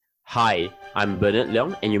Hi, I'm Bernard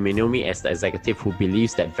Leong, and you may know me as the executive who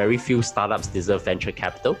believes that very few startups deserve venture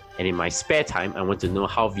capital. And in my spare time, I want to know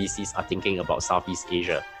how VCs are thinking about Southeast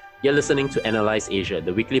Asia. You're listening to Analyze Asia,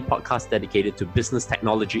 the weekly podcast dedicated to business,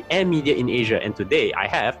 technology, and media in Asia. And today I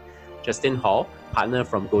have Justin Hall, partner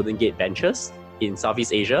from Golden Gate Ventures in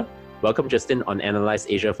Southeast Asia. Welcome, Justin, on Analyze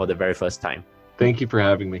Asia for the very first time. Thank you for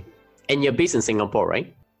having me. And you're based in Singapore,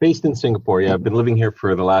 right? Based in Singapore, yeah. I've been living here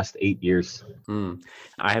for the last 8 years.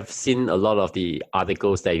 I have seen a lot of the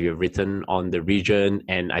articles that you've written on the region,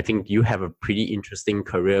 and I think you have a pretty interesting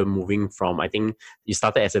career moving from, I think you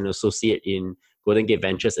started as an associate in Golden Gate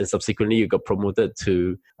Ventures and subsequently you got promoted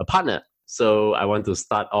to a partner. So I want to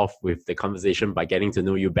start off with the conversation by getting to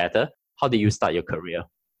know you better. How did you start your career?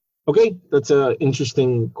 Okay, that's an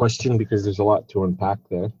interesting question because there's a lot to unpack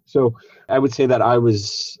there. So I would say that I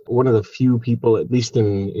was one of the few people, at least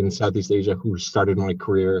in Southeast Asia, who started my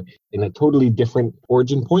career in a totally different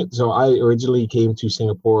origin point. So I originally came to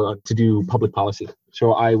Singapore to do public policy.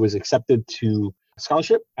 So I was accepted to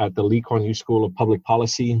scholarship at the Lee Kuan Yew School of Public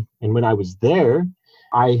Policy. And when I was there,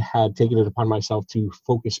 I had taken it upon myself to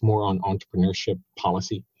focus more on entrepreneurship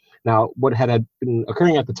policy. Now, what had been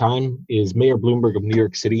occurring at the time is Mayor Bloomberg of New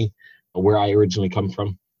York City, where I originally come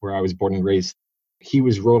from, where I was born and raised, he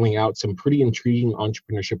was rolling out some pretty intriguing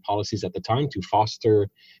entrepreneurship policies at the time to foster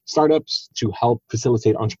startups, to help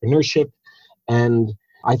facilitate entrepreneurship. And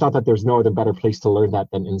I thought that there's no other better place to learn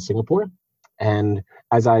that than in Singapore. And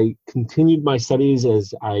as I continued my studies,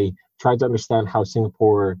 as I tried to understand how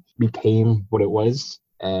Singapore became what it was,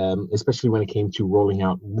 especially when it came to rolling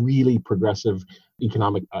out really progressive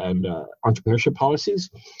economic and entrepreneurship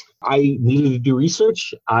policies, I needed to do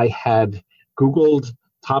research. I had Googled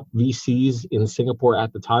top VCs in Singapore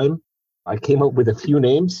at the time. I came up with a few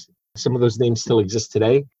names. Some of those names still exist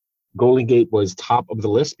today. Golden Gate was top of the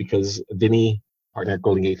list because Vinny, partner at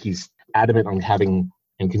Golden Gate, he's adamant on having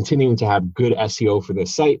and continuing to have good SEO for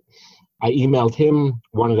this site. I emailed him,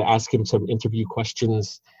 wanted to ask him some interview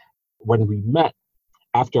questions. When we met,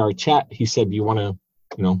 after our chat, he said, "Do you want to,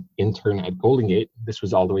 intern at Golden Gate?" This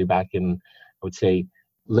was all the way back in, I would say,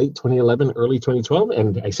 late 2011, early 2012.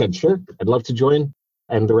 And I said, "Sure, I'd love to join."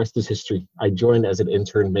 And the rest is history. I joined as an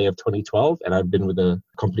intern May of 2012, and I've been with the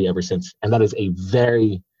company ever since. And that is a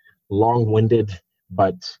very long-winded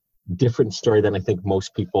but different story than I think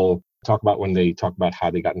most people talk about when they talk about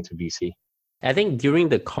how they got into VC. I think during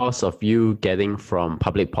the course of you getting from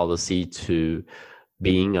public policy to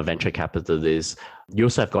being a venture capitalist, you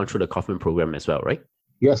also have gone through the Kaufman program as well, right?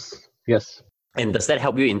 Yes. And does that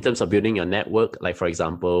help you in terms of building your network? Like, for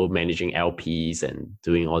example, managing LPs and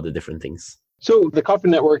doing all the different things? So the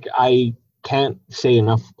Kaufman Network, I can't say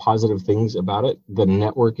enough positive things about it. The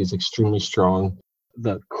network is extremely strong.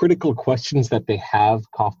 The critical questions that they have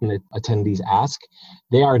Kaufman attendees ask,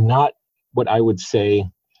 they are not what I would say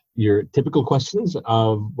your typical questions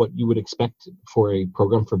of what you would expect for a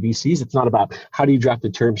program for VCs. It's not about how do you draft a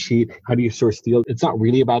term sheet, how do you source deals. It's not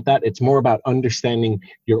really about that. It's more about understanding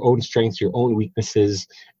your own strengths, your own weaknesses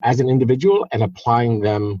as an individual and applying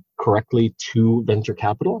them correctly to venture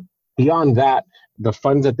capital. Beyond that, the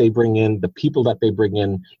funds that they bring in, the people that they bring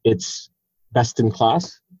in, it's best in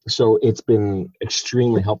class. So it's been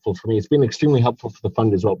extremely helpful for me. It's been extremely helpful for the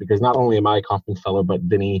fund as well, because not only am I a Kaufman Fellow, but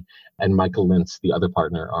Vinny and Michael Lentz, the other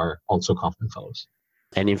partner, are also Kaufman Fellows.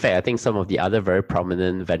 And in fact, I think some of the other very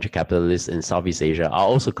prominent venture capitalists in Southeast Asia are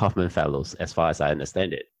also Kaufman Fellows, as far as I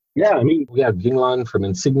understand it. Yeah, I mean, we have Yinglan from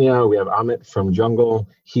Insignia, we have Amit from Jungle,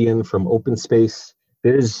 Hian from Open Space.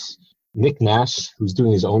 There's Nick Nash, who's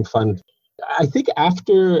doing his own fund. I think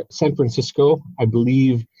after San Francisco, I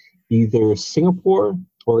believe either Singapore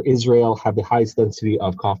or Israel have the highest density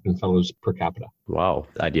of Kaufman Fellows per capita. Wow,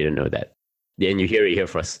 I didn't know that. And you hear it here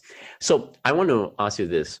first. So I want to ask you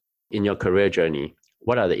this. In your career journey,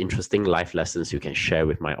 what are the interesting life lessons you can share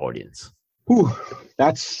with my audience?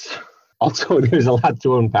 That's also, there's a lot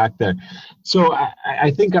to unpack there. So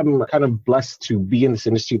I think I'm kind of blessed to be in this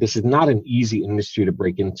industry. This is not an easy industry to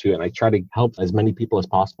break into. And I try to help as many people as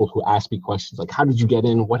possible who ask me questions like, how did you get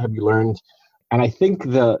in? What have you learned? And I think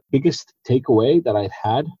the biggest takeaway that I've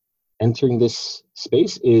had entering this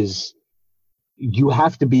space is you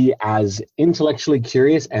have to be as intellectually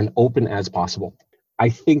curious and open as possible. I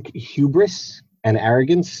think hubris and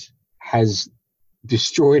arrogance has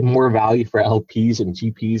destroyed more value for LPs and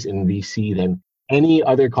GPs in VC than any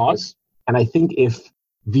other cause. And I think if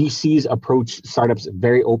VCs approach startups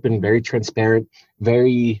very open, very transparent,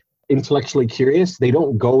 very intellectually curious, they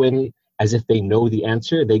don't go in as if they know the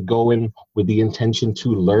answer. They go in with the intention to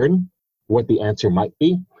learn what the answer might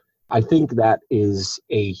be. I think that is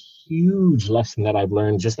a huge lesson that I've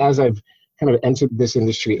learned just as I've kind of entered this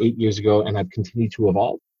industry 8 years ago and have continued to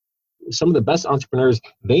evolve. Some of the best entrepreneurs,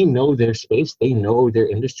 they know their space, they know their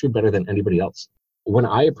industry better than anybody else. When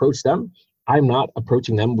I approach them, I'm not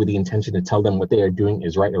approaching them with the intention to tell them what they are doing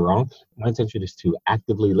is right or wrong. My intention is to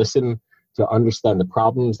actively listen, to understand the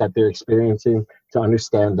problems that they're experiencing, to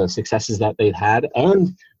understand the successes that they've had,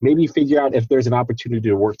 and maybe figure out if there's an opportunity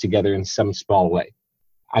to work together in some small way.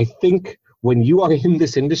 I think when you are in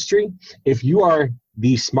this industry, if you are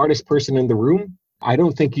the smartest person in the room, I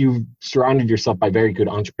don't think you've surrounded yourself by very good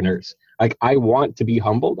entrepreneurs. Like, I want to be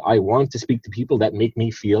humbled. I want to speak to people that make me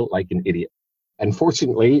feel like an idiot. And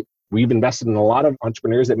fortunately, we've invested in a lot of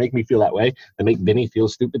entrepreneurs that make me feel that way, that make Vinny feel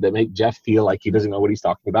stupid, that make Jeff feel like he doesn't know what he's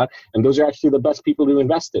talking about. And those are actually the best people to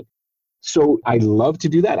invest in. So I love to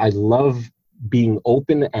do that. I love being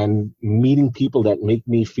open and meeting people that make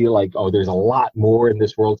me feel like, oh, there's a lot more in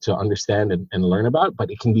this world to understand and learn about,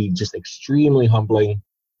 but it can be just extremely humbling.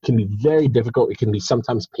 It can be very difficult. It can be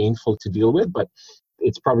sometimes painful to deal with, but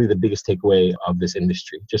it's probably the biggest takeaway of this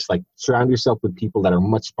industry. Just like surround yourself with people that are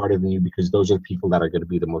much smarter than you, because those are the people that are going to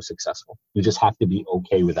be the most successful. You just have to be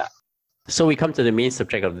okay with that. So we come to the main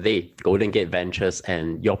subject of the day, Golden Gate Ventures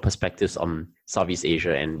and your perspectives on Southeast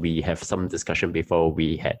Asia. And we have some discussion before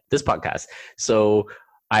we had this podcast. So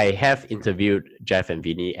I have interviewed Jeff and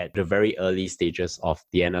Vinny at the very early stages of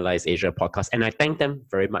the Analyze Asia podcast. And I thank them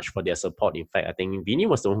very much for their support. In fact, I think Vinny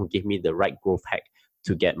was the one who gave me the right growth hack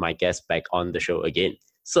to get my guests back on the show again.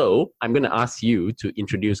 So I'm going to ask you to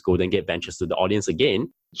introduce Golden Gate Ventures to the audience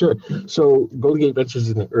again. Sure. So Golden Gate Ventures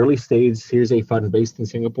is an early stage Series A fund based in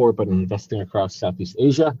Singapore, but investing across Southeast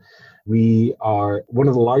Asia. We are one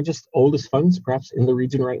of the largest, oldest funds perhaps in the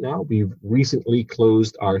region right now. We've recently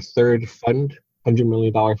closed our third fund, $100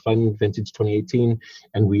 million fund, vintage 2018,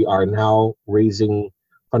 and we are now raising,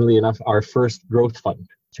 funnily enough, our first growth fund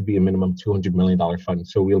to be a minimum $200 million fund.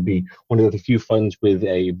 So we'll be one of the few funds with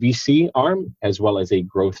a VC arm as well as a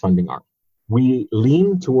growth funding arm. We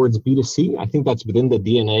lean towards B2C. I think that's within the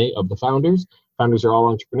DNA of the founders. Founders are all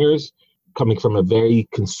entrepreneurs coming from a very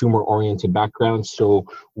consumer-oriented background. So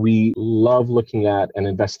we love looking at and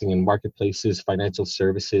investing in marketplaces, financial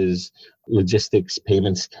services, logistics,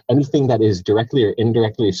 payments, anything that is directly or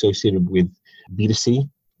indirectly associated with B2C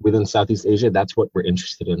within Southeast Asia. That's what we're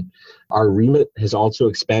interested in. Our remit has also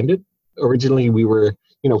expanded. Originally, we were,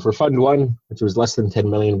 for Fund 1, which was less than 10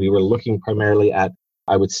 million, we were looking primarily at,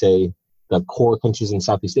 I would say, the core countries in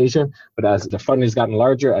Southeast Asia. But as the fund has gotten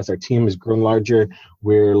larger, as our team has grown larger,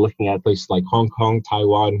 we're looking at places like Hong Kong,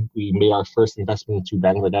 Taiwan. We made our first investment into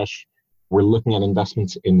Bangladesh. We're looking at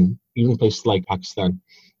investments in even places like Pakistan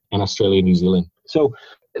and Australia, New Zealand. So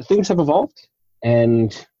things have evolved,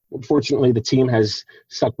 and fortunately the team has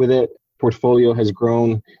stuck with it. Portfolio has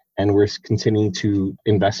grown, and we're continuing to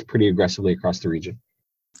invest pretty aggressively across the region.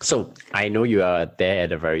 So I know you are there at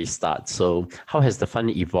the very start. So how has the fund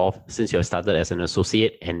evolved since you started as an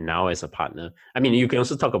associate and now as a partner? I mean, you can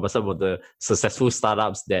also talk about some of the successful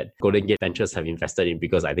startups that Golden Gate Ventures have invested in,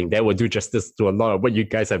 because I think that will do justice to a lot of what you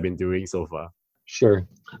guys have been doing so far. Sure.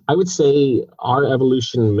 I would say our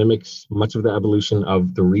evolution mimics much of the evolution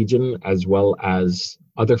of the region as well as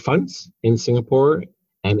other funds in Singapore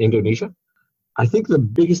and Indonesia. I think the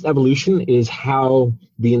biggest evolution is how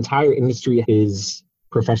the entire industry is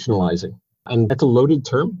professionalizing. And that's a loaded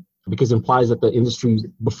term because it implies that the industry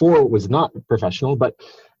before was not professional. But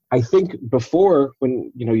I think before,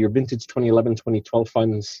 when your vintage 2011, 2012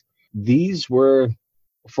 funds, these were,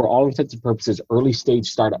 for all intents and purposes, early stage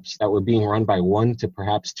startups that were being run by one to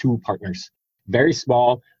perhaps two partners. Very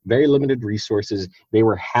small, very limited resources. They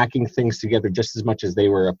were hacking things together just as much as they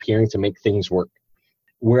were appearing to make things work.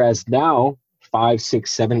 Whereas now, 5,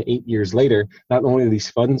 6, 7, 8 years later, not only these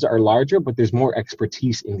funds are larger, but there's more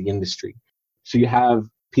expertise in the industry. So you have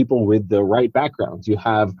people with the right backgrounds. You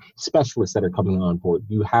have specialists that are coming on board.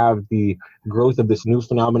 You have the growth of this new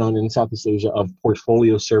phenomenon in Southeast Asia of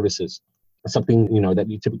portfolio services. Something, that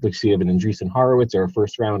you typically see of an Andreessen Horowitz or a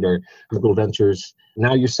First Round or Google Ventures.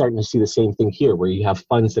 Now you're starting to see the same thing here, where you have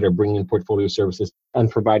funds that are bringing in portfolio services and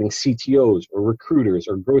providing CTOs or recruiters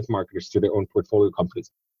or growth marketers to their own portfolio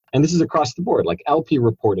companies. And this is across the board, like LP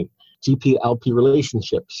reporting, GP-LP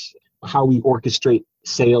relationships, how we orchestrate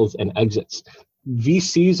sales and exits.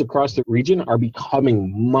 VCs across the region are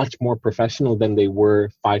becoming much more professional than they were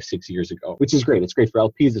 5, 6 years ago, which is great. It's great for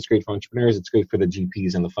LPs, it's great for entrepreneurs, it's great for the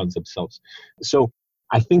GPs and the funds themselves. So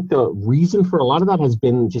I think the reason for a lot of that has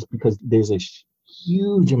been just because there's a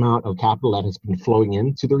huge amount of capital that has been flowing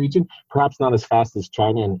into the region, perhaps not as fast as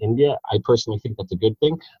China and India. I personally think that's a good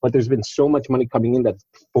thing, but there's been so much money coming in that's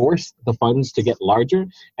forced the funds to get larger.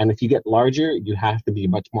 And if you get larger, you have to be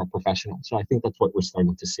much more professional. So I think that's what we're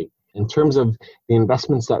starting to see. In terms of the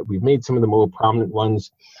investments that we've made, some of the more prominent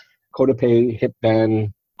ones, KodaPay,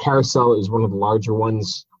 Hitban, Carousel is one of the larger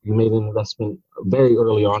ones. We made an investment very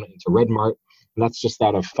early on into Redmart, and that's just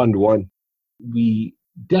out of Fund 1. We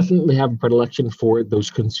definitely have a predilection for those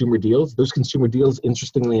consumer deals. Those consumer deals,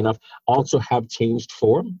 interestingly enough, also have changed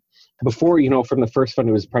form. Before, from the first fund,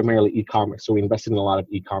 it was primarily e-commerce. So we invested in a lot of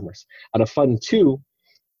e-commerce. Out of Fund 2,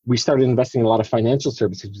 we started investing in a lot of financial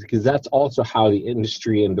services because that's also how the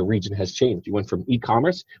industry and the region has changed. You went from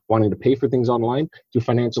e-commerce, wanting to pay for things online, to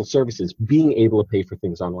financial services, being able to pay for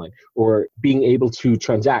things online, or being able to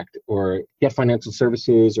transact or get financial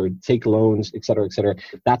services or take loans, et cetera, et cetera.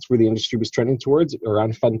 That's where the industry was trending towards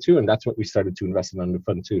around Fund 2, and that's what we started to invest in under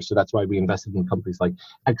Fund 2. So that's why we invested in companies like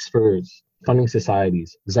Xfers, funding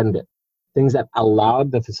societies, Zendit, things that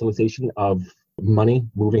allowed the facilitation of money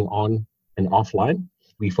moving on and offline.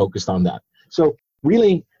 We focused on that. So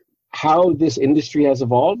really, how this industry has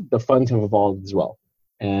evolved, the funds have evolved as well.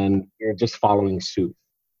 And you're just following suit.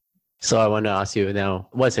 So I want to ask you now,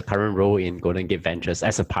 what's your current role in Golden Gate Ventures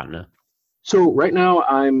as a partner? So right now,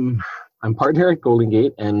 I'm partner at Golden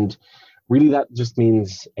Gate, and really that just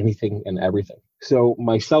means anything and everything. So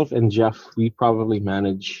myself and Jeff, we probably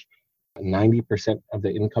manage 90% of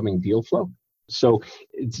the incoming deal flow. So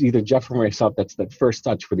it's either Jeff or myself that's that first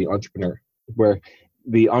touch for the entrepreneur, where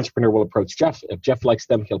the entrepreneur will approach Jeff. If Jeff likes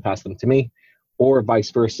them, he'll pass them to me, or vice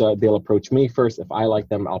versa. They'll approach me first. If I like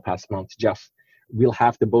them, I'll pass them on to Jeff. We'll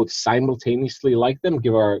have to both simultaneously like them,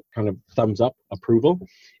 give our kind of thumbs up approval.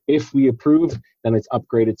 If we approve, then it's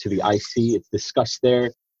upgraded to the IC. It's discussed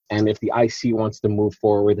there. And if the IC wants to move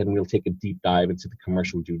forward, then we'll take a deep dive into the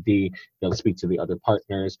commercial due D. They'll speak to the other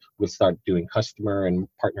partners. We'll start doing customer and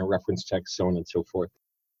partner reference checks, so on and so forth.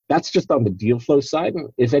 That's just on the deal flow side.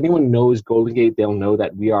 If anyone knows Golden Gate, they'll know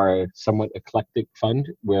that we are a somewhat eclectic fund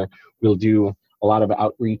where we'll do a lot of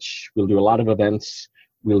outreach, we'll do a lot of events,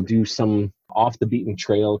 we'll do some off the beaten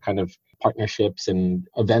trail kind of partnerships and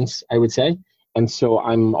events, I would say. And so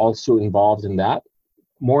I'm also involved in that.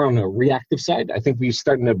 More on a reactive side. I think we're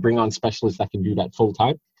starting to bring on specialists that can do that full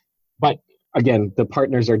time. But again, the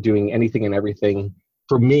partners are doing anything and everything.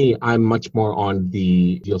 For me, I'm much more on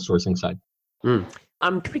the deal sourcing side.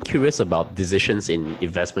 I'm pretty curious about decisions in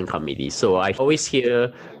investment committees. So I always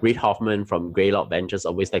hear Reid Hoffman from Greylock Ventures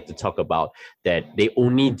always like to talk about that they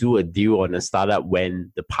only do a deal on a startup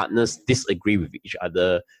when the partners disagree with each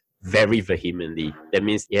other very vehemently. That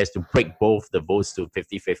means it has to break both the votes to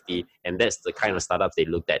 50-50, and that's the kind of startups they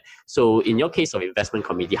looked at. So in your case of investment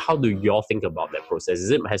committee, how do you all think about that process? Is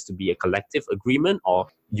it has to be a collective agreement, or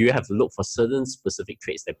do you have to look for certain specific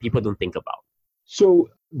traits that people don't think about? So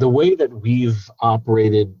the way that we've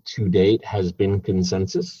operated to date has been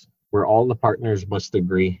consensus, where all the partners must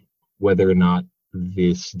agree whether or not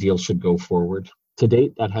this deal should go forward. To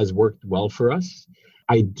date, that has worked well for us.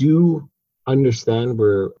 I do understand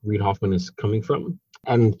where Reid Hoffman is coming from.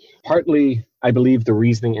 And partly, I believe the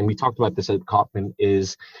reasoning, and we talked about this at Kaufman,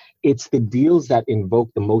 is it's the deals that invoke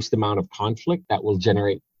the most amount of conflict that will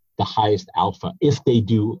generate the highest alpha if they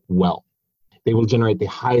do well. They will generate the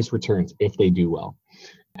highest returns if they do well.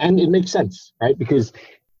 And it makes sense, right? Because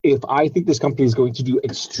if I think this company is going to do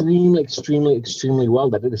extremely, extremely, extremely well,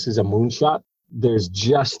 that this is a moonshot, there's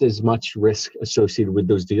just as much risk associated with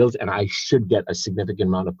those deals, and I should get a significant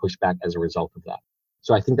amount of pushback as a result of that.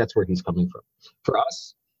 So I think that's where he's coming from. For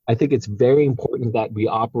us, I think it's very important that we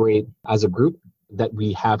operate as a group, that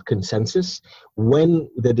we have consensus when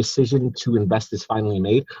the decision to invest is finally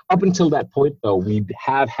made. Up until that point, though, we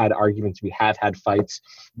have had arguments, we have had fights,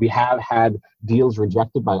 we have had deals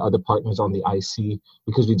rejected by other partners on the IC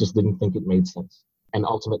because we just didn't think it made sense. And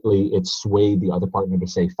ultimately, it swayed the other partner to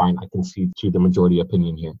say, fine, I concede to the majority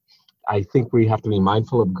opinion here. I think we have to be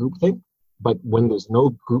mindful of groupthink, but when there's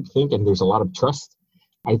no groupthink and there's a lot of trust,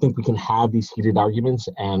 I think we can have these heated arguments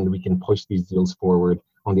and we can push these deals forward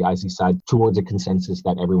on the IC side towards a consensus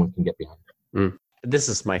that everyone can get behind. This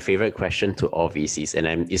is my favorite question to all VCs,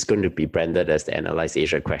 and it's going to be branded as the Analyze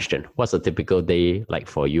Asia question. What's a typical day like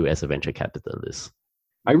for you as a venture capitalist?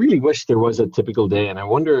 I really wish there was a typical day, and I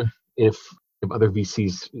wonder if other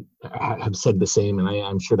VCs have said the same, and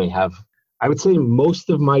I'm sure they have. I would say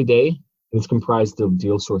most of my day is comprised of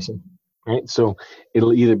deal sourcing. Right. So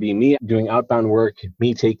it'll either be me doing outbound work,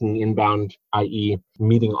 me taking inbound, i.e.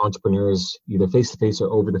 meeting entrepreneurs, either face-to-face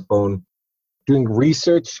or over the phone, doing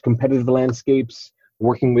research, competitive landscapes,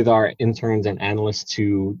 working with our interns and analysts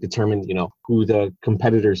to determine, who the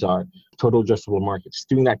competitors are, total addressable markets,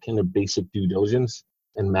 doing that kind of basic due diligence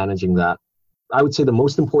and managing that. I would say the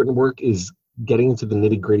most important work is getting into the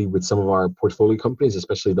nitty gritty with some of our portfolio companies,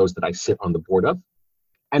 especially those that I sit on the board of.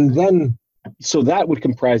 And then, so that would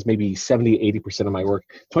comprise maybe 70, 80% of my work.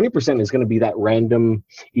 20% is going to be that random,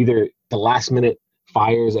 either the last minute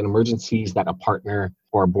fires and emergencies that a partner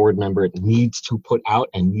or a board member needs to put out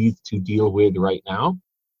and needs to deal with right now.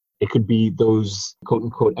 It could be those quote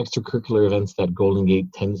unquote extracurricular events that Golden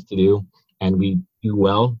Gate tends to do, and we do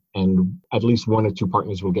well, and at least one or two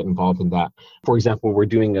partners will get involved in that. For example, we're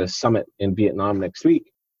doing a summit in Vietnam next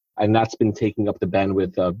week, and that's been taking up the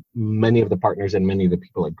bandwidth of many of the partners and many of the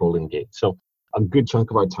people at Golden Gate. So a good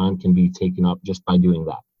chunk of our time can be taken up just by doing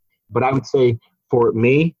that. But I would say for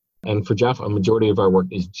me and for Jeff, a majority of our work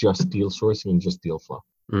is just deal sourcing and just deal flow.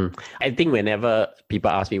 I think whenever people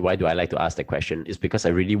ask me why do I like to ask the question, it's because I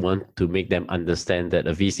really want to make them understand that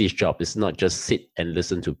a VC's job is not just sit and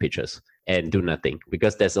listen to pitches and do nothing,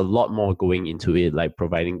 because there's a lot more going into it, like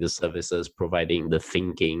providing the services, providing the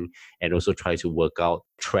thinking, and also try to work out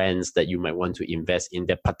trends that you might want to invest in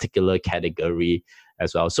that particular category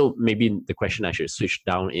as well. So maybe the question I should switch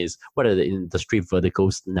down is, what are the industry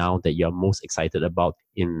verticals now that you're most excited about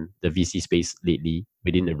in the VC space lately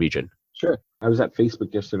within the region? Sure. I was at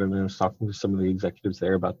Facebook yesterday and I was talking to some of the executives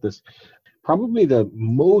there about this. Probably the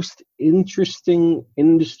most interesting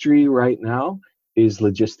industry right now is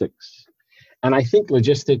logistics. And I think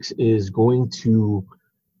logistics is going to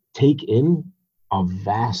take in a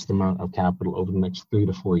vast amount of capital over the next 3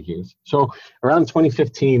 to 4 years. So around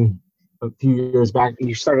 2015, a few years back,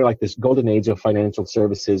 you started like this golden age of financial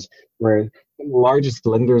services where the largest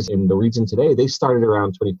lenders in the region today, they started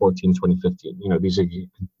around 2014, 2015. These are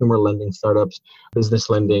consumer lending startups, business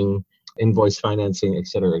lending, invoice financing, et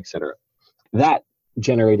cetera, et cetera. That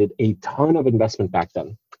generated a ton of investment back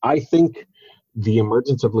then. I think the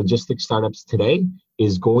emergence of logistics startups today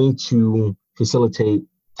is going to facilitate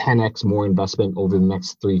 10x more investment over the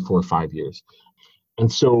next 3, 4, 5 years.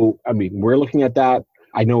 And so, we're looking at that.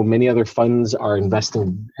 I know many other funds are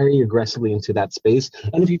investing very aggressively into that space.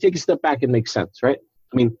 And if you take a step back, it makes sense, right?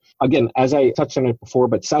 Again, as I touched on it before,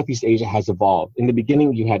 but Southeast Asia has evolved. In the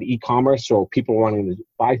beginning, you had e-commerce, so people wanting to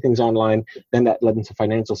buy things online. Then that led into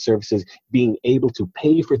financial services, being able to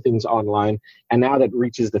pay for things online. And now that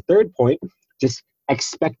reaches the third point, just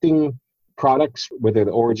expecting products, whether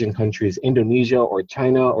the origin country is Indonesia or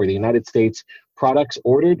China or the United States, products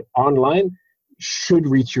ordered online should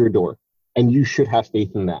reach your door. And you should have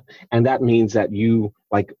faith in that. And that means that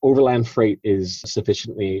overland freight is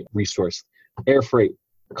sufficiently resourced. Air freight,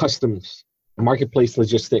 customs, marketplace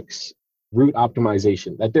logistics, route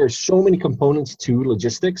optimization. That there are so many components to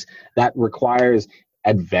logistics that requires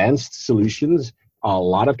advanced solutions, a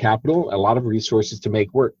lot of capital, a lot of resources to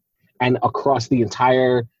make work. And across the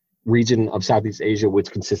entire region of Southeast Asia,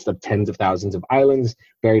 which consists of tens of thousands of islands,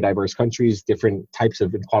 very diverse countries, different types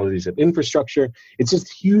of qualities of infrastructure. It's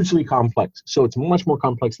just hugely complex. So it's much more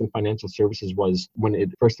complex than financial services was when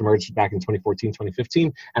it first emerged back in 2014,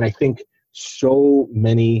 2015. And I think so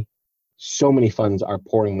many funds are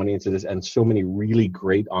pouring money into this, and so many really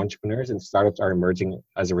great entrepreneurs and startups are emerging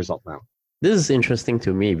as a result now. This is interesting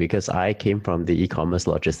to me because I came from the e-commerce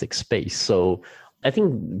logistics space. So I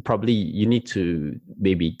think probably you need to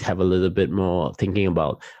maybe have a little bit more thinking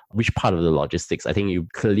about which part of the logistics. I think you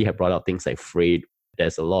clearly have brought out things like freight.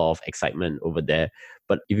 There's a lot of excitement over there.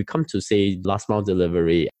 But if you come to say last mile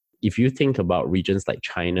delivery, if you think about regions like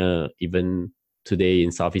China, even today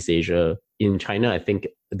in Southeast Asia, in China, I think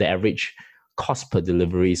the average cost per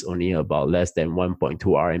delivery is only about less than 1.2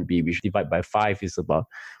 RMB, which divided by 5 is about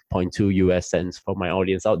 0.2 US cents for my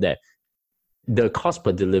audience out there. The cost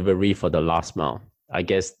per delivery for the last mile, I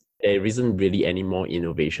guess there isn't really any more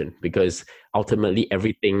innovation because ultimately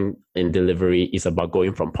everything in delivery is about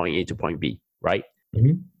going from point A to point B, right?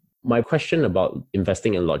 Mm-hmm. My question about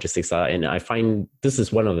investing in logistics and I find this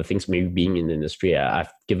is one of the things, maybe being in the industry,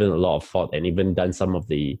 I've given a lot of thought and even done some of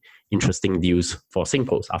the interesting deals for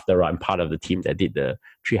SingPost. After all, I'm part of the team that did the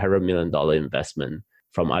 $300 million investment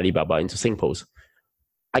from Alibaba into SingPost.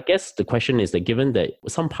 I guess the question is that given that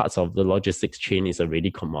some parts of the logistics chain is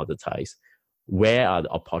already commoditized, where are the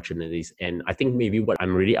opportunities? And I think maybe what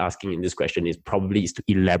I'm really asking in this question is to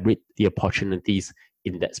elaborate the opportunities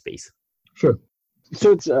in that space. Sure.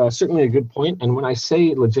 So it's certainly a good point. And when I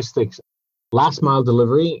say logistics, last mile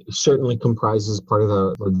delivery certainly comprises part of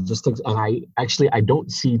the logistics. And I don't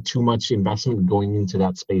see too much investment going into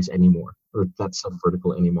that space anymore, or that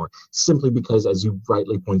sub-vertical anymore, simply because, as you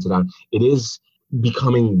rightly pointed out, it is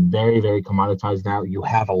becoming very, very commoditized now. You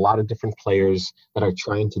have a lot of different players that are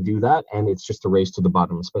trying to do that, and it's just a race to the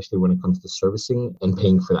bottom, especially when it comes to servicing and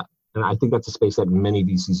paying for that. And I think that's a space that many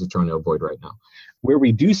VCs are trying to avoid right now. Where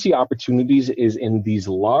we do see opportunities is in these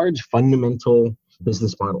large fundamental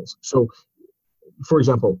business models. So, for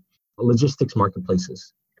example, logistics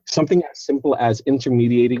marketplaces, something as simple as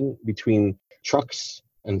intermediating between trucks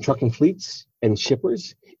and trucking fleets and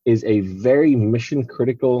shippers is a very mission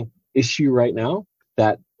critical issue right now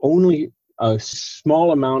that only a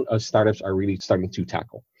small amount of startups are really starting to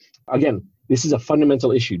tackle. Again, this is a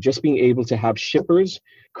fundamental issue. Just being able to have shippers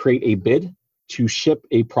create a bid to ship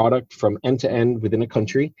a product from end to end within a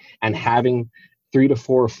country and having 3 to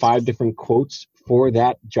 4 or 5 different quotes for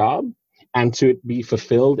that job and to be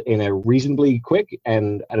fulfilled in a reasonably quick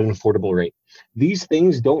and at an affordable rate. These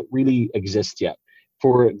things don't really exist yet.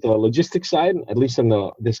 For the logistics side, at least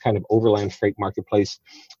in this kind of overland freight marketplace,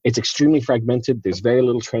 it's extremely fragmented. There's very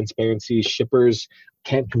little transparency. Shippers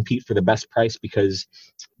can't compete for the best price because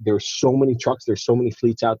there's so many trucks, there's so many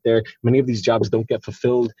fleets out there. Many of these jobs don't get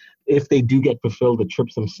fulfilled. If they do get fulfilled, the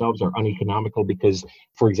trips themselves are uneconomical because,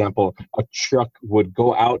 for example, a truck would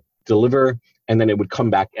go out, deliver, and then it would come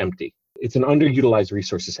back empty. It's an underutilized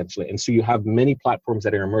resource essentially. And so you have many platforms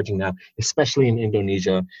that are emerging now, especially in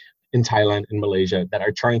Indonesia, in Thailand, in Malaysia, that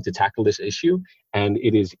are trying to tackle this issue. And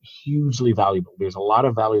it is hugely valuable. There's a lot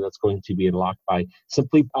of value that's going to be unlocked by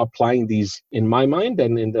simply applying these, in my mind,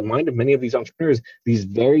 and in the mind of many of these entrepreneurs, these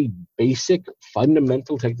very basic,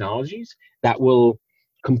 fundamental technologies that will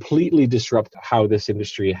completely disrupt how this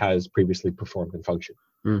industry has previously performed and functioned.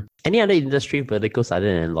 Any other industry verticals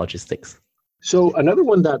other than logistics? So another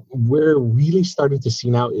one that we're really starting to see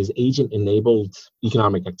now is agent-enabled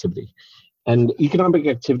economic activity. And economic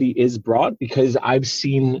activity is broad because I've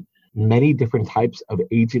seen many different types of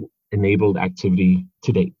agent-enabled activity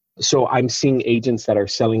to date. So I'm seeing agents that are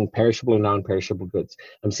selling perishable and non-perishable goods.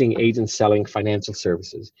 I'm seeing agents selling financial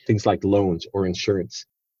services, things like loans or insurance.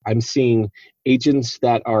 I'm seeing agents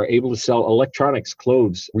that are able to sell electronics,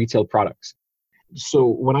 clothes, retail products. So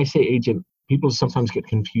when I say agent, people sometimes get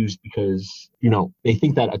confused because, they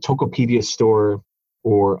think that a Tokopedia store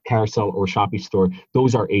or Carousel or Shopee store,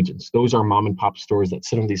 those are agents. Those are mom and pop stores that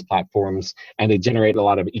sit on these platforms and they generate a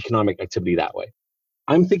lot of economic activity that way.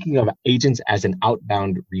 I'm thinking of agents as an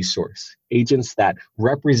outbound resource, agents that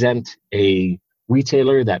represent a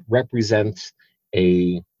retailer, that represent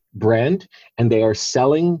a brand, and they are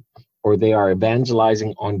selling or they are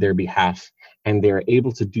evangelizing on their behalf, and they're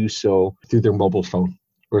able to do so through their mobile phone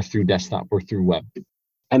or through desktop or through web.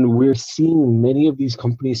 And we're seeing many of these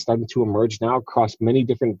companies starting to emerge now across many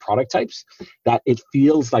different product types that it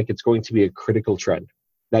feels like it's going to be a critical trend,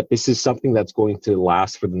 that this is something that's going to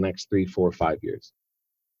last for the next 3, 4, 5 years.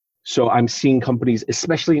 So I'm seeing companies,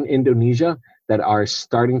 especially in Indonesia, that are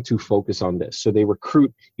starting to focus on this. So they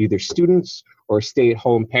recruit either students or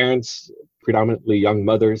stay-at-home parents, predominantly young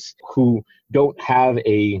mothers, who don't have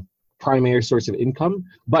a primary source of income,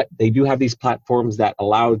 but they do have these platforms that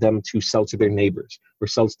allow them to sell to their neighbors or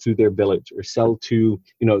sell to their village or sell to,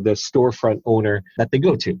 the storefront owner that they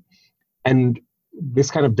go to. And this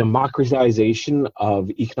kind of democratization of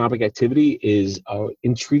economic activity is an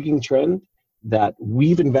intriguing trend that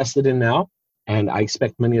we've invested in now, and I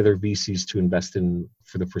expect many other VCs to invest in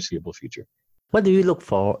for the foreseeable future. What do you look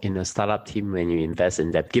for in a startup team when you invest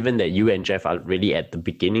in that, given that you and Jeff are really at the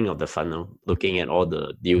beginning of the funnel, looking at all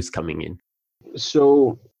the deals coming in?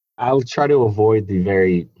 So I'll try to avoid the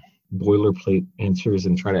very boilerplate answers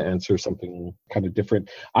and try to answer something kind of different.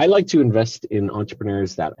 I like to invest in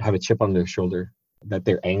entrepreneurs that have a chip on their shoulder, that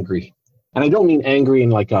they're angry. And I don't mean angry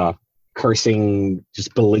in like a cursing,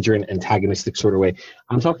 just belligerent, antagonistic sort of way.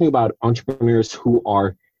 I'm talking about entrepreneurs who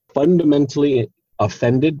are fundamentally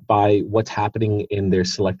offended by what's happening in their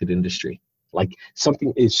selected industry. Like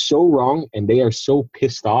something is so wrong and they are so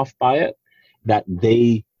pissed off by it that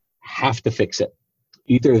they have to fix it.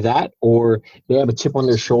 Either that or they have a chip on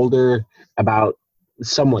their shoulder about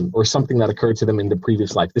someone or something that occurred to them in the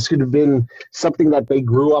previous life. This could have been something that they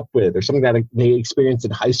grew up with or something that they experienced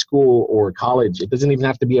in high school or college. It doesn't even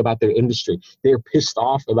have to be about their industry. They're pissed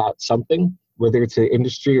off about something, whether it's their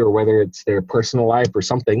industry or whether it's their personal life or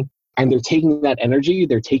something. And they're taking that energy,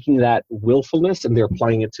 they're taking that willfulness, and they're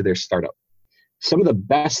applying it to their startup. Some of the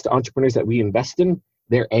best entrepreneurs that we invest in,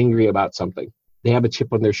 they're angry about something. They have a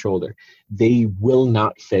chip on their shoulder. They will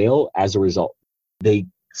not fail as a result. They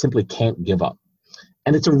simply can't give up.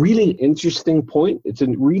 And it's a really interesting point. It's a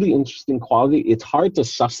really interesting quality. It's hard to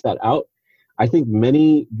suss that out. I think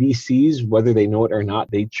many VCs, whether they know it or not,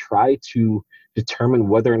 they try to determine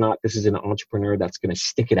whether or not this is an entrepreneur that's going to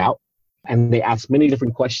stick it out, And they ask many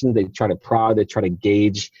different questions. They try to prod, they try to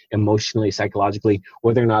gauge emotionally, psychologically,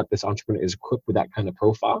 whether or not this entrepreneur is equipped with that kind of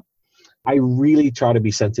profile. I really try to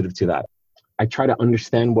be sensitive to that. I try to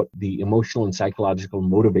understand what the emotional and psychological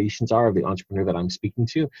motivations are of the entrepreneur that I'm speaking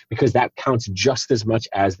to, because that counts just as much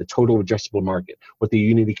as the total addressable market, what the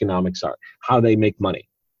unit economics are, how they make money.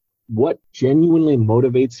 What genuinely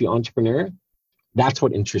motivates the entrepreneur, that's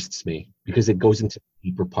what interests me, because it goes into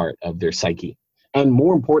the deeper part of their psyche. And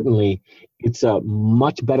more importantly, it's a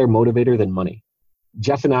much better motivator than money.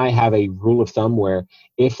 Jeff and I have a rule of thumb where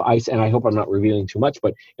and I hope I'm not revealing too much,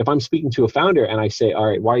 but if I'm speaking to a founder and I say, all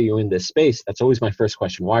right, why are you in this space? That's always my first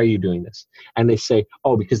question. Why are you doing this? And they say,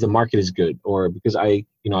 oh, because the market is good, or because I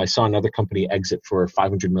saw another company exit for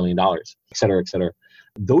 $500 million, et cetera, et cetera.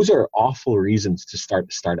 Those are awful reasons to start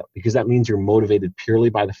a startup, because that means you're motivated purely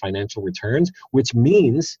by the financial returns, which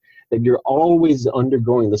means that you're always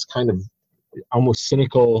undergoing this kind of almost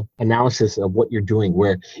cynical analysis of what you're doing,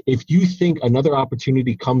 where if you think another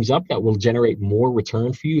opportunity comes up that will generate more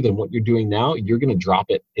return for you than what you're doing now, you're going to drop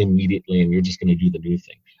it immediately and you're just going to do the new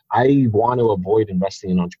thing. I want to avoid investing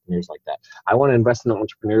in entrepreneurs like that. I want to invest in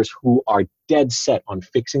entrepreneurs who are dead set on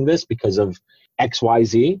fixing this because of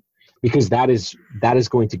XYZ, because that is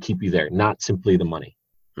going to keep you there, not simply the money.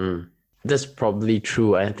 That's probably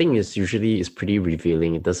true. I think it's pretty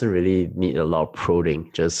revealing. It doesn't really need a lot of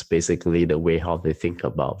prodding, just basically the way how they think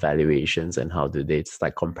about valuations and how do they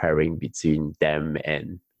start comparing between them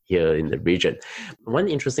and here in the region. One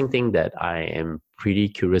interesting thing that I am pretty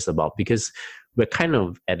curious about, because we're kind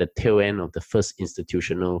of at the tail end of the first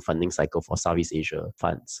institutional funding cycle for Southeast Asia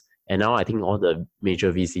funds. And now I think all the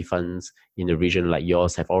major VC funds in the region like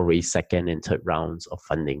yours have all raised second and third rounds of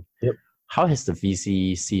funding. Yep. How has the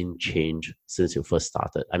VC scene changed since you first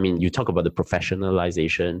started? I mean, you talk about the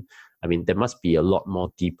professionalization. I mean, there must be a lot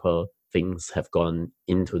more deeper things have gone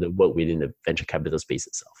into the work within the venture capital space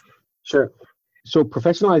itself. Sure. So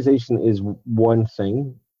professionalization is one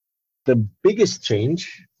thing. The biggest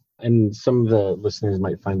change, and some of the listeners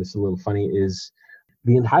might find this a little funny, is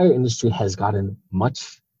the entire industry has gotten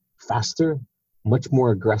much faster, much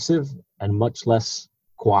more aggressive, and much less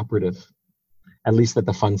cooperative, at least at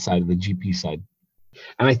the fund side, the GP side.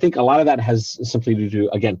 And I think a lot of that has simply to do,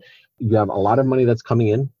 again, you have a lot of money that's coming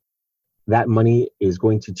in. That money is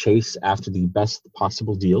going to chase after the best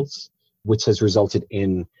possible deals, which has resulted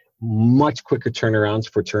in much quicker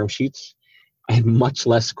turnarounds for term sheets and much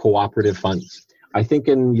less cooperative funds. I think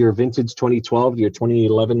in your vintage 2012, your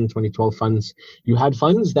 2011, 2012 funds, you had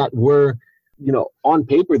funds that were, on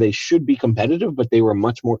paper, they should be competitive, but they were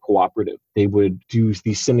much more cooperative. They would do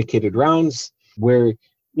these syndicated rounds where,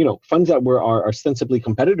 funds that are ostensibly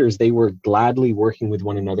competitors, they were gladly working with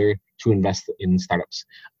one another to invest in startups.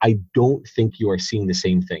 I don't think you are seeing the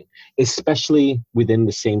same thing, especially within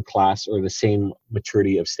the same class or the same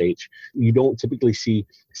maturity of stage. You don't typically see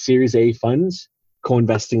Series A funds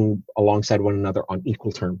co-investing alongside one another on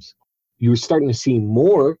equal terms. You're starting to see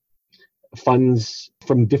more funds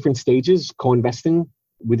from different stages co-investing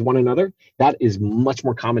with one another. That is much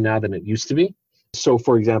more common now than it used to be. So,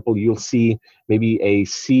 for example, you'll see maybe a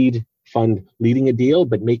seed fund leading a deal,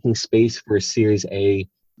 but making space for a Series A,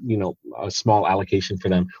 a small allocation for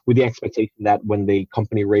them, with the expectation that when the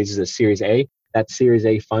company raises a Series A, that Series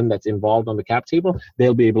A fund that's involved on the cap table,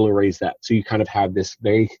 they'll be able to raise that. So you kind of have this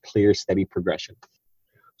very clear, steady progression.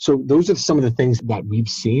 So those are some of the things that we've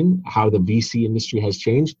seen, how the VC industry has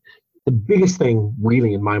changed. The biggest thing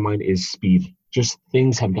really in my mind is speed. Just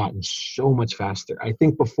things have gotten so much faster. I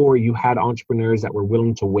think before you had entrepreneurs that were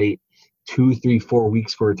willing to wait 2, 3, 4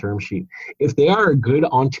 weeks for a term sheet. If they are a good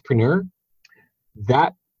entrepreneur,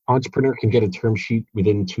 that entrepreneur can get a term sheet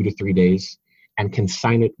within 2 to 3 days and can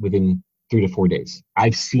sign it within 3 to 4 days.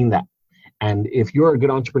 I've seen that. And if you're a good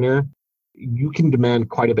entrepreneur, you can demand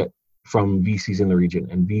quite a bit from VCs in the region,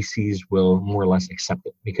 and VCs will more or less accept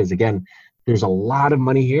it, because again, there's a lot of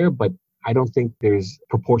money here, but I don't think there's a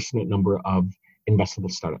proportionate number of investable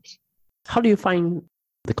startups. How do you find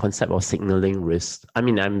the concept of signaling risk? I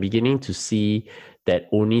mean, I'm beginning to see that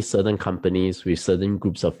only certain companies with certain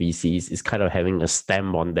groups of VCs is kind of having a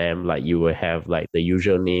stamp on them. Like you will have like the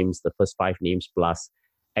usual names, the first 5 names plus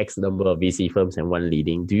X number of VC firms and one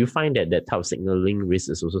leading. Do you find that type of signaling risk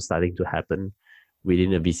is also starting to happen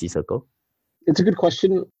within the VC circle? It's a good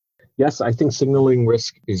question. Yes, I think signaling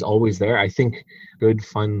risk is always there. I think good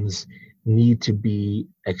funds need to be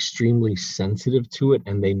extremely sensitive to it,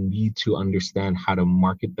 and they need to understand how to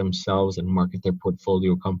market themselves and market their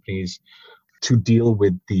portfolio companies to deal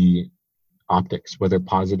with the optics, whether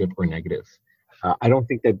positive or negative. I don't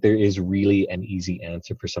think that there is really an easy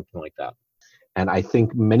answer for something like that. And I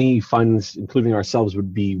think many funds, including ourselves,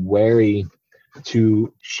 would be wary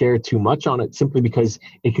to share too much on it simply because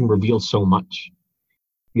it can reveal so much.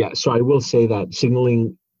 Yeah, so I will say that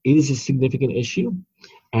signaling is a significant issue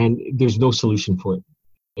and there's no solution for it.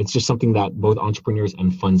 It's just something that both entrepreneurs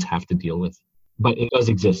and funds have to deal with, but it does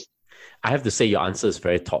exist. I have to say your answer is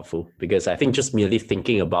very thoughtful, because I think just merely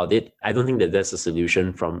thinking about it, I don't think that there's a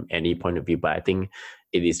solution from any point of view, but I think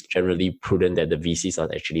it is generally prudent that the VCs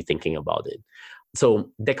are actually thinking about it.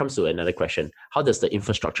 So that comes to another question. How does the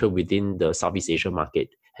infrastructure within the Southeast Asia market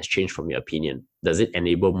has changed from your opinion? Does it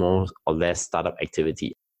enable more or less startup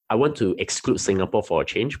activity? I want to exclude Singapore for a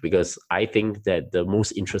change, because I think that the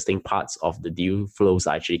most interesting parts of the deal flows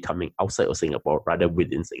are actually coming outside of Singapore rather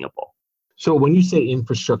within Singapore. So when you say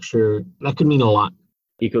infrastructure, that could mean a lot.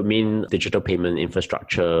 It could mean digital payment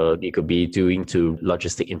infrastructure. It could be doing to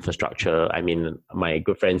logistic infrastructure. I mean, my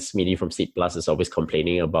good friend Smitty from Seed Plus is always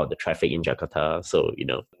complaining about the traffic in Jakarta. So,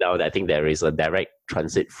 now I think there is a direct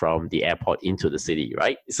transit from the airport into the city,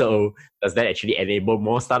 right? So does that actually enable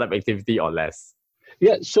more startup activity or less?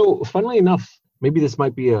 Yeah, so funnily enough, maybe this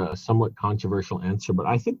might be a somewhat controversial answer, but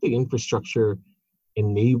I think the infrastructure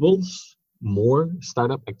enables more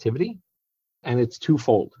startup activity, and it's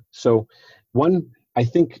twofold. So one, I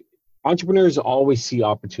think entrepreneurs always see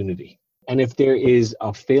opportunity. And if there is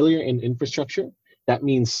a failure in infrastructure, that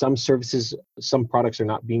means some services, some products are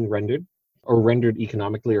not being rendered or rendered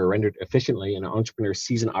economically or rendered efficiently, and an entrepreneur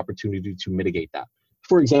sees an opportunity to mitigate that.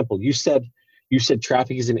 For example, you said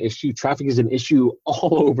traffic is an issue. Traffic is an issue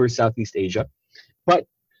all over Southeast Asia. But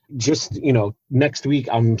just, next week,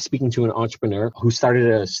 I'm speaking to an entrepreneur who started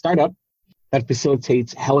a startup that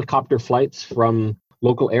facilitates helicopter flights from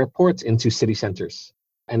local airports into city centers.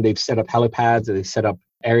 And they've set up helipads, and they've set up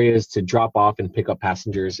areas to drop off and pick up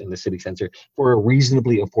passengers in the city center for a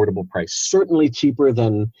reasonably affordable price. Certainly cheaper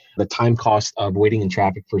than the time cost of waiting in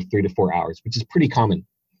traffic for 3 to 4 hours, which is pretty common.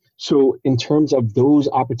 So in terms of those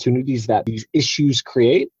opportunities that these issues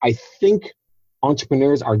create, I think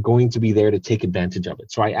entrepreneurs are going to be there to take advantage of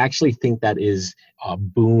it. So I actually think that is a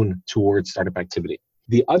boon towards startup activity.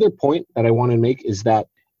 The other point that I want to make is that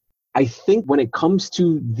I think when it comes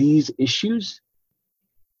to these issues,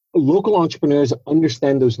 local entrepreneurs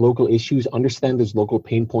understand those local issues, understand those local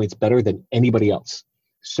pain points better than anybody else.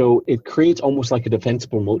 So it creates almost like a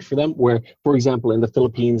defensible moat for them, where, for example, in the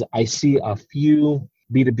Philippines, I see a few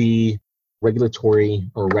B2B regulatory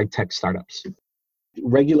or RegTech startups.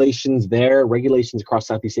 Regulations across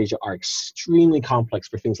Southeast Asia are extremely complex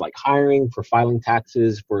for things like hiring, for filing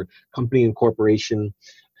taxes, for company incorporation.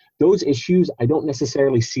 Those issues, I don't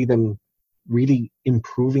necessarily see them really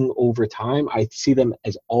improving over time. I see them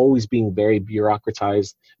as always being very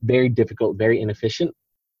bureaucratized, very difficult, very inefficient.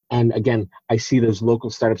 And again, I see those local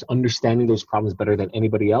startups understanding those problems better than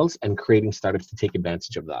anybody else and creating startups to take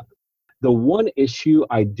advantage of that. The one issue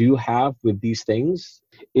I do have with these things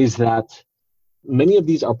is that many of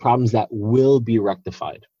these are problems that will be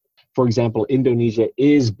rectified. For example, Indonesia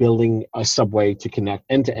is building a subway to connect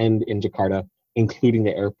end-to-end in Jakarta, including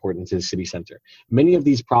the airport, into the city center. Many of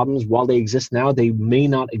these problems, while they exist now, they may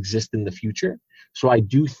not exist in the future. So I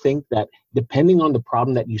do think that depending on the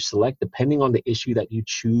problem that you select, depending on the issue that you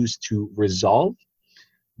choose to resolve,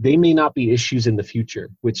 they may not be issues in the future,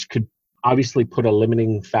 which could obviously put a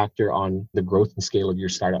limiting factor on the growth and scale of your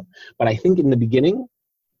startup. But I think in the beginning,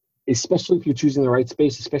 especially if you're choosing the right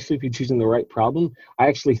space, especially if you're choosing the right problem, I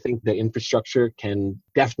actually think the infrastructure can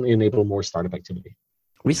definitely enable more startup activity.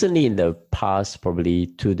 Recently, in the past probably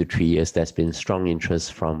 2 to 3 years, there's been strong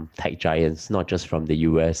interest from tech giants, not just from the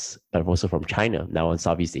US, but also from China, now in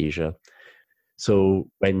Southeast Asia. So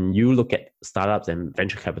when you look at startups and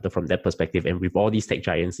venture capital from that perspective, and with all these tech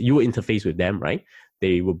giants, you will interface with them, right?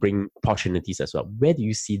 They will bring opportunities as well. Where do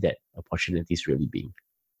you see that opportunities really being?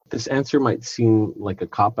 This answer might seem like a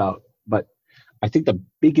cop-out, but I think the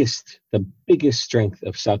biggest strength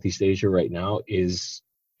of Southeast Asia right now is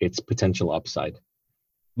its potential upside.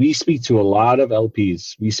 We speak to a lot of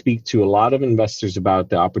LPs. We speak to a lot of investors about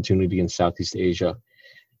the opportunity in Southeast Asia.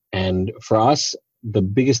 And for us, the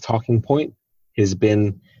biggest talking point has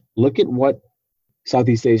been, look at what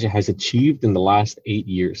Southeast Asia has achieved in the last 8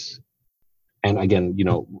 years. And again,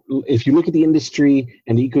 if you look at the industry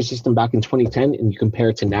and the ecosystem back in 2010 and you compare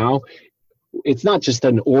it to now, it's not just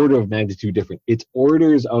an order of magnitude different. It's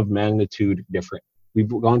orders of magnitude different. We've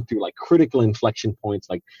gone through like critical inflection points,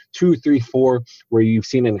 like 2, 3, 4, where you've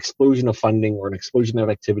seen an explosion of funding or an explosion of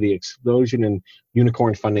activity, explosion in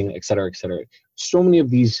unicorn funding, et cetera, et cetera. So many of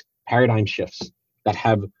these paradigm shifts that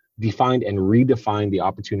have defined and redefined the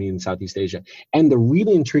opportunity in Southeast Asia. And the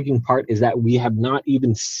really intriguing part is that we have not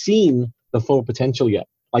even seen the full potential yet.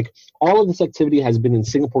 Like all of this activity has been in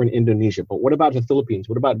Singapore and Indonesia, but what about the Philippines?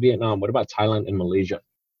 What about Vietnam? What about Thailand and Malaysia?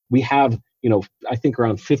 We have, I think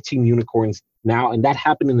around 15 unicorns now, and that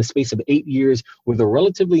happened in the space of 8 years with a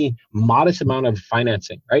relatively modest amount of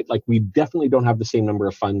financing, right? Like we definitely don't have the same number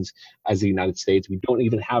of funds as the United States. We don't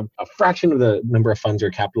even have a fraction of the number of funds or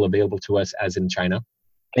capital available to us as in China.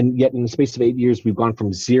 And yet in the space of 8 years, we've gone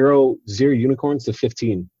from zero unicorns to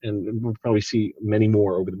 15, and we'll probably see many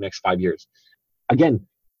more over the next 5 years. Again,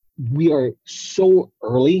 we are so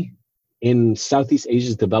early in Southeast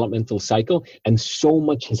Asia's developmental cycle, and so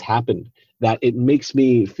much has happened that it makes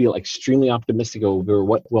me feel extremely optimistic over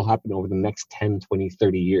what will happen over the next 10, 20,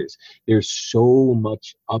 30 years. There's so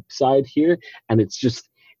much upside here, and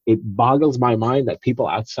it boggles my mind that people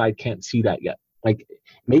outside can't see that yet. Like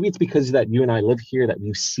maybe it's because that you and I live here, that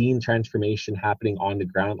we've seen transformation happening on the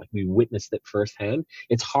ground, like we witnessed it firsthand.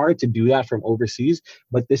 It's hard to do that from overseas,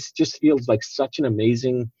 but this just feels like such an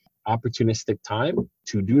amazing opportunistic time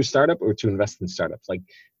to do a startup or to invest in startups. Like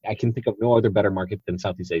I can think of no other better market than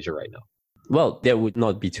Southeast Asia right now. Well, that would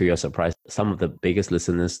not be to your surprise. Some of the biggest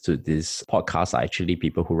listeners to this podcast are actually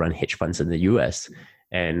people who run hedge funds in the US.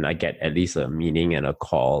 And I get at least a meeting and a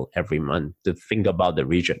call every month to think about the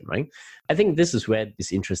region, right? I think this is where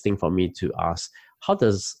it's interesting for me to ask, how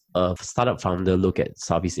does a startup founder look at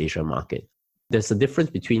Southeast Asia market? There's a difference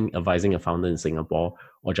between advising a founder in Singapore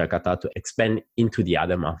or Jakarta to expand into the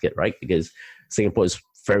other market, right? Because Singapore is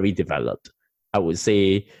very developed. I would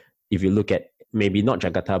say if you look at maybe not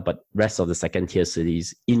Jakarta, but rest of the second tier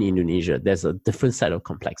cities in Indonesia, there's a different set of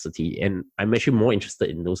complexity. And I'm actually more interested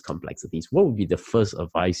in those complexities. What would be the first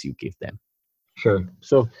advice you give them? Sure.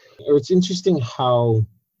 So it's interesting how,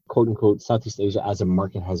 quote unquote, Southeast Asia as a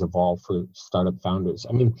market has evolved for startup founders.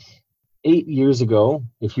 I mean, 8 years ago,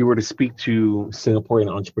 if you were to speak to Singaporean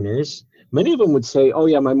entrepreneurs, many of them would say, oh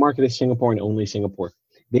yeah, my market is Singapore and only Singapore.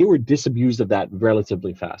 They were disabused of that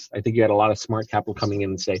relatively fast. I think you had a lot of smart capital coming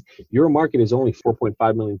in and say, your market is only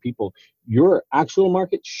 4.5 million people. Your actual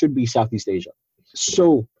market should be Southeast Asia.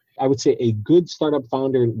 So I would say a good startup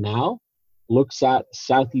founder now looks at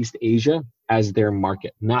Southeast Asia as their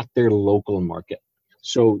market, not their local market.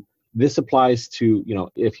 So this applies to,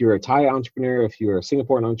 if you're a Thai entrepreneur, if you're a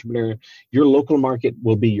Singaporean entrepreneur, your local market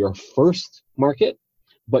will be your first market,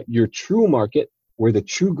 but your true market, where the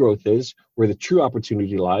true growth is, where the true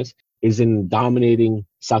opportunity lies, is in dominating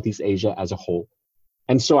Southeast Asia as a whole.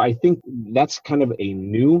 And so I think that's kind of a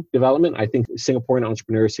new development. I think Singaporean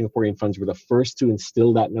entrepreneurs, Singaporean funds were the first to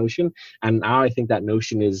instill that notion. And now I think that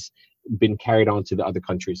notion has been carried on to the other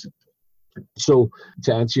countries. So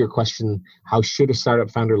to answer your question, how should a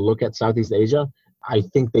startup founder look at Southeast Asia? I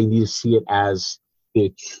think they need to see it as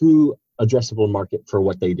the true addressable market for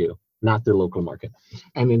what they do, not their local market.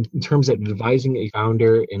 And in terms of advising a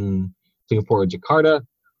founder in Singapore or Jakarta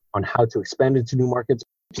on how to expand into new markets,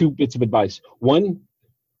 2 bits of advice. 1,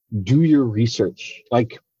 do your research.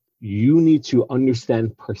 Like you need to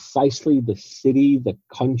understand precisely the city, the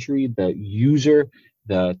country, the user,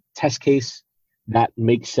 the test case that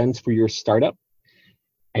makes sense for your startup.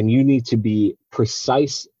 And you need to be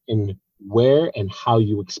precise in where and how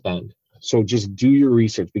you expand. So just do your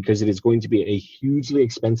research, because it is going to be a hugely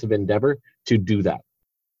expensive endeavor to do that.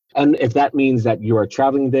 And if that means that you are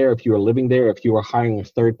traveling there, if you are living there, if you are hiring a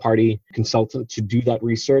third-party consultant to do that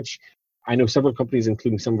research, I know several companies,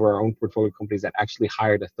 including some of our own portfolio companies, that actually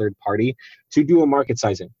hired a third party to do a market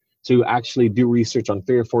sizing, to actually do research on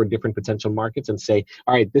 3 or 4 different potential markets and say,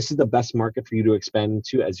 all right, this is the best market for you to expand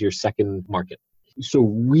into as your second market. So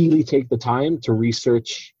really take the time to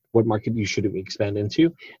research what market you should expand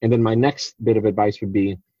into. And then my next bit of advice would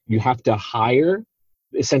be, you have to hire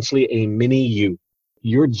essentially a mini you.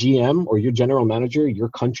 Your GM or your general manager, your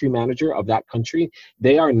country manager of that country,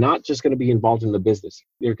 they are not just going to be involved in the business.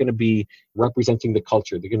 They're going to be representing the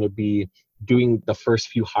culture. They're going to be doing the first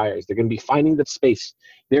few hires. They're going to be finding the space.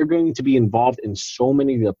 They're going to be involved in so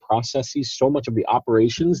many of the processes, so much of the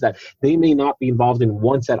operations that they may not be involved in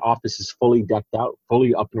once that office is fully decked out,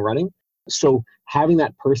 fully up and running. So having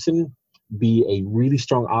that person be a really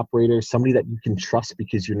strong operator, somebody that you can trust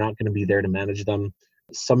because you're not going to be there to manage them,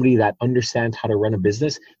 somebody that understands how to run a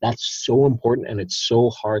business, that's so important, and it's so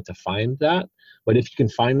hard to find that. But if you can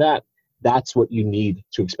find that, that's what you need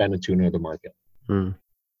to expand into another market.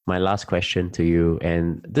 My last question to you,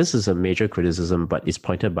 and this is a major criticism, but it's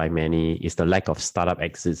pointed by many, is the lack of startup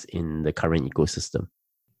exits in the current ecosystem.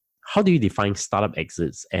 How do you define startup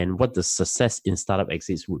exits, and what the success in startup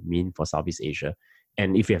exits would mean for Southeast Asia?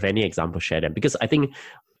 And if you have any examples, share them. Because I think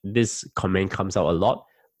this comment comes out a lot,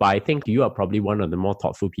 but I think you are probably one of the more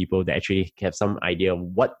thoughtful people that actually have some idea of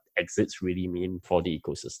what exits really mean for the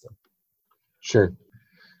ecosystem. Sure.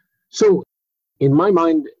 So in my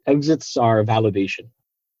mind, exits are validation.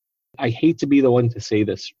 I hate to be the one to say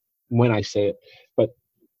this when I say it, but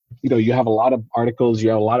you have a lot of articles, you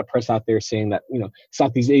have a lot of press out there saying that,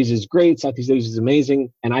 Southeast Asia is great, Southeast Asia is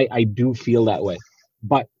amazing. And I do feel that way.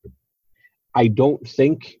 But I don't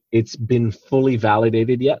think it's been fully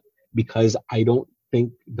validated yet because I don't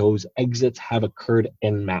think those exits have occurred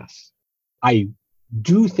en masse. I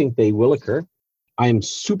do think they will occur. I am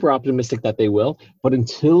super optimistic that they will. But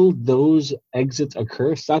until those exits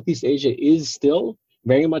occur, Southeast Asia is still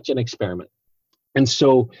very much an experiment. And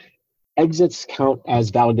so exits count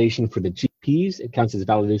as validation for the GPs. It counts as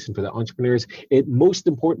validation for the entrepreneurs. It most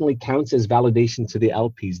importantly counts as validation to the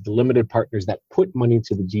LPs, the limited partners that put money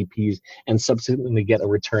to the GPs and subsequently get a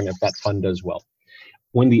return if that fund does well.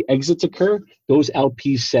 When the exits occur, those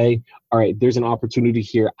LPs say, all right, there's an opportunity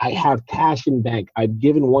here. I have cash in bank. I've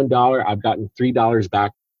given $1. I've gotten $3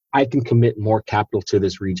 back. I can commit more capital to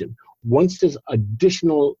this region. Once this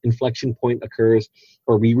additional inflection point occurs,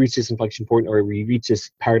 or we reach this inflection point, or we reach this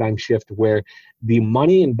paradigm shift where the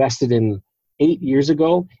money invested in 8 years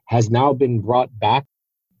ago has now been brought back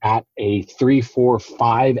at a 3, 4,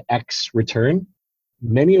 5x return,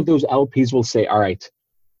 many of those LPs will say, all right,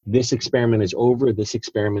 this experiment is over. This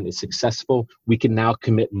experiment is successful. We can now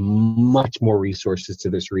commit much more resources to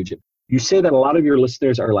this region. You say that a lot of your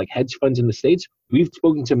listeners are like hedge funds in the States. We've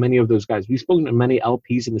spoken to many of those guys. We've spoken to many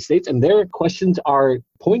LPs in the States, and their questions are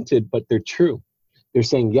pointed, but they're true. They're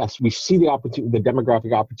saying, yes, we see the opportunity, the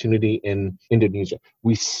demographic opportunity in Indonesia.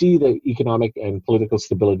 We see the economic and political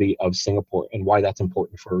stability of Singapore and why that's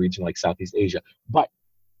important for a region like Southeast Asia. But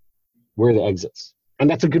where are the exits? And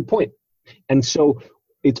that's a good point. And so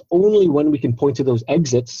it's only when we can point to those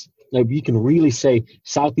exits that we can really say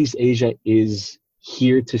Southeast Asia is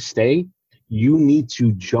here to stay. You need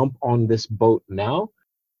to jump on this boat now.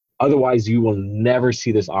 Otherwise, you will never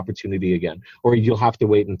see this opportunity again. Or you'll have to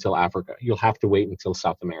wait until Africa. You'll have to wait until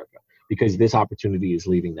South America because this opportunity is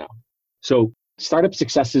leaving now. So startup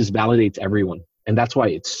successes validates everyone. And that's why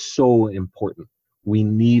it's so important. We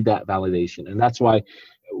need that validation. And that's why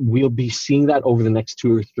we'll be seeing that over the next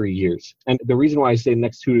 2 or 3 years. And the reason why I say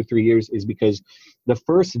next 2 to 3 years is because the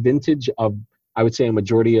first vintage of, I would say, a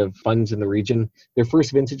majority of funds in the region, their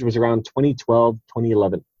first vintage was around 2012,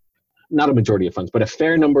 2011. Not a majority of funds, but a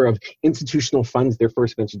fair number of institutional funds, their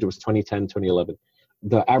first vintage was 2010, 2011.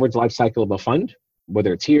 The average life cycle of a fund,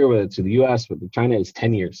 whether it's here, whether it's in the US, whether it's China, is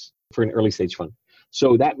 10 years for an early stage fund.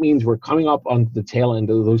 So that means we're coming up on the tail end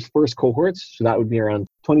of those first cohorts. So that would be around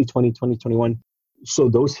 2020, 2021. So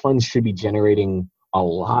those funds should be generating a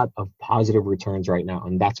lot of positive returns right now.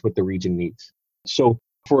 And that's what the region needs. So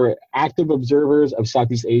for active observers of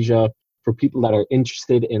Southeast Asia, for people that are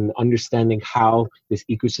interested in understanding how this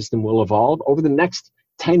ecosystem will evolve over the next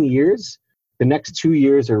 10 years, the next 2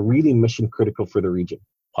 years are really mission critical for the region.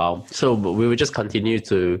 Wow. So we will just continue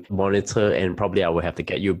to monitor, and probably I will have to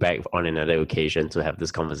get you back on another occasion to have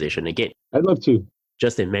this conversation again. I'd love to.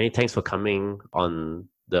 Justin, many thanks for coming on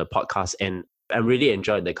the podcast. And I really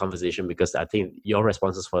enjoyed the conversation because I think your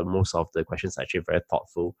responses for most of the questions are actually very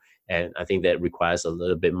thoughtful. And I think that requires a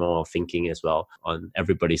little bit more thinking as well on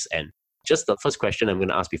everybody's end. Just the first question I'm going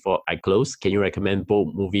to ask before I close, can you recommend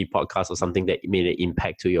book, movie, podcast, or something that made an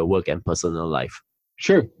impact to your work and personal life?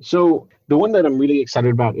 Sure. So the one that I'm really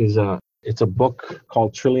excited about is it's a book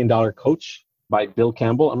called $1 Trillion Coach by Bill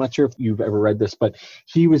Campbell. I'm not sure if you've ever read this, but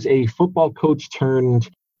he was a football coach turned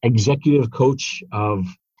executive coach of,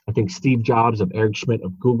 I think, Steve Jobs, of Eric Schmidt,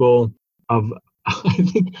 of Google, of, I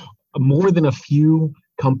think, more than a few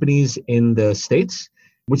companies in the States,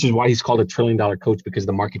 which is why he's called $1 trillion coach, because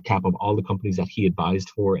the market cap of all the companies that he advised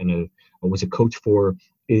for and was a coach for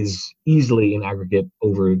is easily in aggregate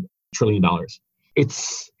over $1 trillion.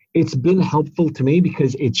 It's been helpful to me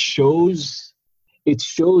because it shows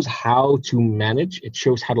how to manage, it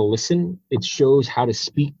shows how to listen, it shows how to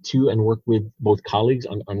speak to and work with both colleagues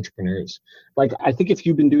and entrepreneurs. Like, I think if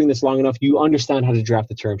you've been doing this long enough, you understand how to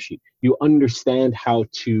draft a term sheet. You understand how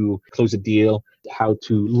to close a deal, how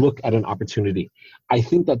to look at an opportunity. I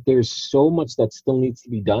think that there's so much that still needs to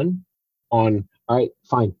be done on, all right,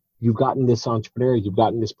 fine. You've gotten this entrepreneur, you've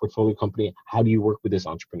gotten this portfolio company. How do you work with this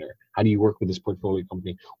entrepreneur? How do you work with this portfolio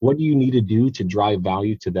company? What do you need to do to drive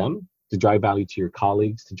value to them, to drive value to your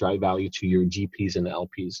colleagues, to drive value to your GPs and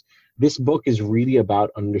LPs? This book is really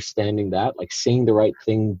about understanding that, like saying the right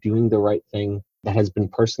thing, doing the right thing. That has been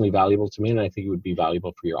personally valuable to me, and I think it would be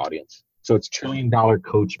valuable for your audience. So it's $1 Trillion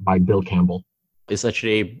Coach by Bill Campbell. It's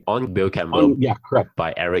actually on Bill Campbell. Yeah, correct.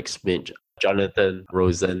 By Eric Schmidt, Jonathan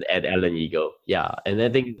Rosen, and Alan Eagle. Yeah, and I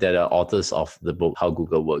think they're the authors of the book, How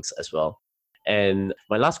Google Works, as well. And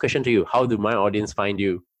my last question to you, how do my audience find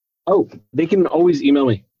you? Oh, they can always email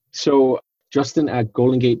me. So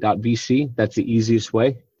justin@goldengate.vc, that's the easiest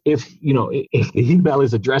way. If the email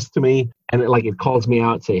is addressed to me and it calls me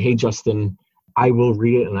out, say, hey, Justin, I will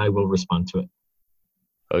read it and I will respond to it.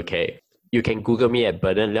 Okay. You can Google me at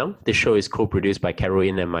Bernard Leong. This show is co-produced by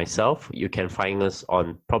Caroline and myself. You can find us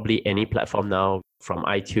on probably any platform now, from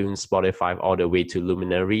iTunes, Spotify, all the way to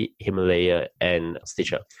Luminary, Himalaya, and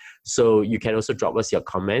Stitcher. So you can also drop us your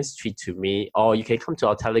comments, tweet to me, or you can come to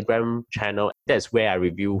our Telegram channel. That's where I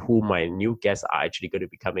review who my new guests are actually going to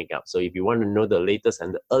be coming up. So if you want to know the latest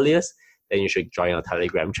and the earliest, then you should join our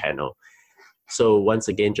Telegram channel. So once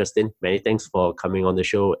again, Justin, many thanks for coming on the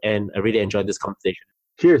show, and I really enjoyed this conversation.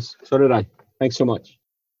 Cheers. So did I. Thanks so much.